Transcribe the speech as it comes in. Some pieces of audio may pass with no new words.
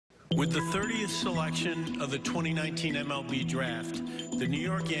With the 30th selection of the 2019 MLB Draft, the New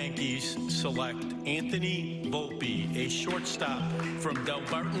York Yankees select Anthony Volpe, a shortstop from Del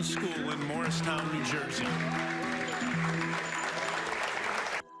Barton School in Morristown, New Jersey.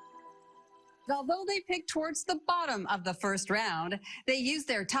 Although they picked towards the bottom of the first round, they used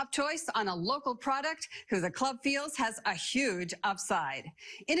their top choice on a local product who the club feels has a huge upside.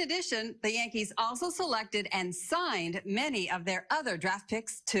 In addition, the Yankees also selected and signed many of their other draft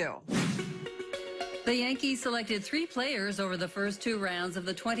picks, too. The Yankees selected 3 players over the first 2 rounds of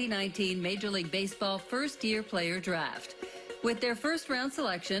the 2019 Major League Baseball first-year player draft. With their first-round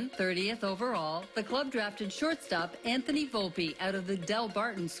selection, 30th overall, the club drafted shortstop Anthony Volpe out of the Del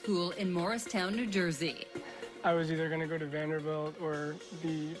Barton School in Morristown, New Jersey. I was either going to go to Vanderbilt or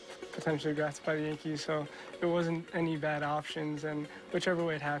be potentially drafted by the Yankees, so it wasn't any bad options, and whichever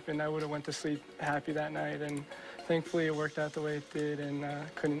way it happened, I would have went to sleep happy that night, and thankfully it worked out the way it did, and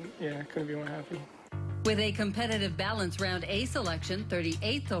couldn't be more happy. With a competitive balance round A selection,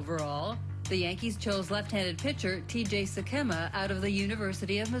 38th overall, the Yankees chose left-handed pitcher T.J. Sakema out of the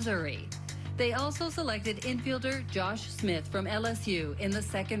University of Missouri. They also selected infielder Josh Smith from LSU in the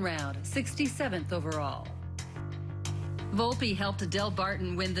second round, 67th overall. Volpe helped Del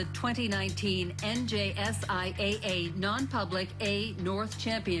Barton win the 2019 NJSIAA Non-Public A North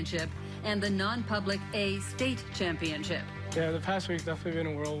Championship and the Non-Public A State Championship. Yeah, the past week's definitely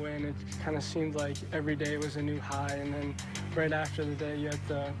been a whirlwind. It kind of seemed like every day was a new high, and then right after the day you have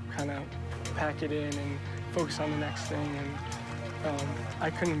to kind of pack it in and focus on the next thing.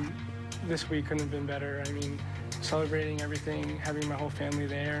 And this week couldn't have been better. I mean, celebrating everything, having my whole family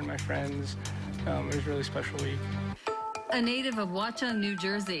there and my friends, it was a really special week. A native of Watchung, New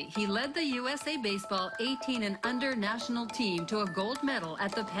Jersey, he led the USA Baseball 18 and under national team to a gold medal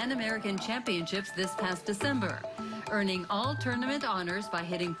at the Pan American Championships this past December, earning all tournament honors by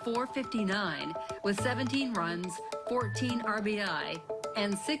hitting .459 with 17 runs, 14 RBI,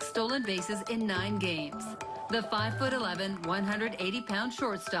 and 6 stolen bases in 9 games. The 5'11", 180-pound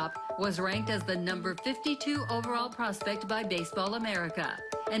shortstop was ranked as the number 52 overall prospect by Baseball America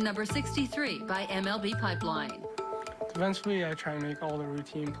and number 63 by MLB Pipeline. Defensively, I try and make all the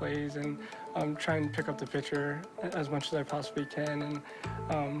routine plays and try and pick up the pitcher as much as I possibly can.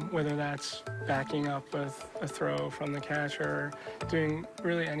 And whether that's backing up with a throw from the catcher or doing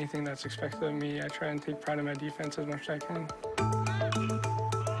really anything that's expected of me, I try and take pride in my defense as much as I can.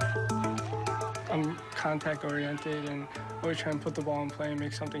 I'm contact-oriented and always try and put the ball in play and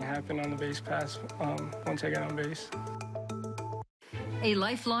make something happen on the base pass once I get on base. A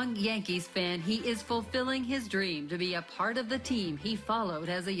lifelong Yankees fan, he is fulfilling his dream to be a part of the team he followed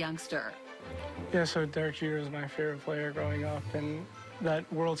as a youngster. Yeah, so Derek Jeter was my favorite player growing up, and that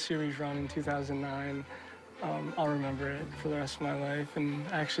World Series run in 2009, I'll remember it for the rest of my life. And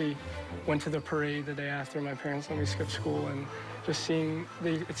I actually went to the parade the day after. My parents let me skip school, and just seeing,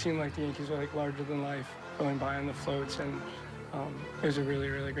 it seemed like the Yankees were like larger than life going by on the floats, and it was a really,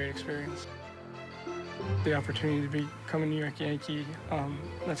 really great experience. The opportunity to become a New York Yankee,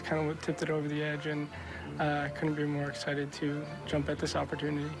 that's kind of what tipped it over the edge, and I couldn't be more excited to jump at this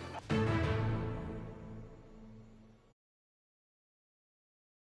opportunity.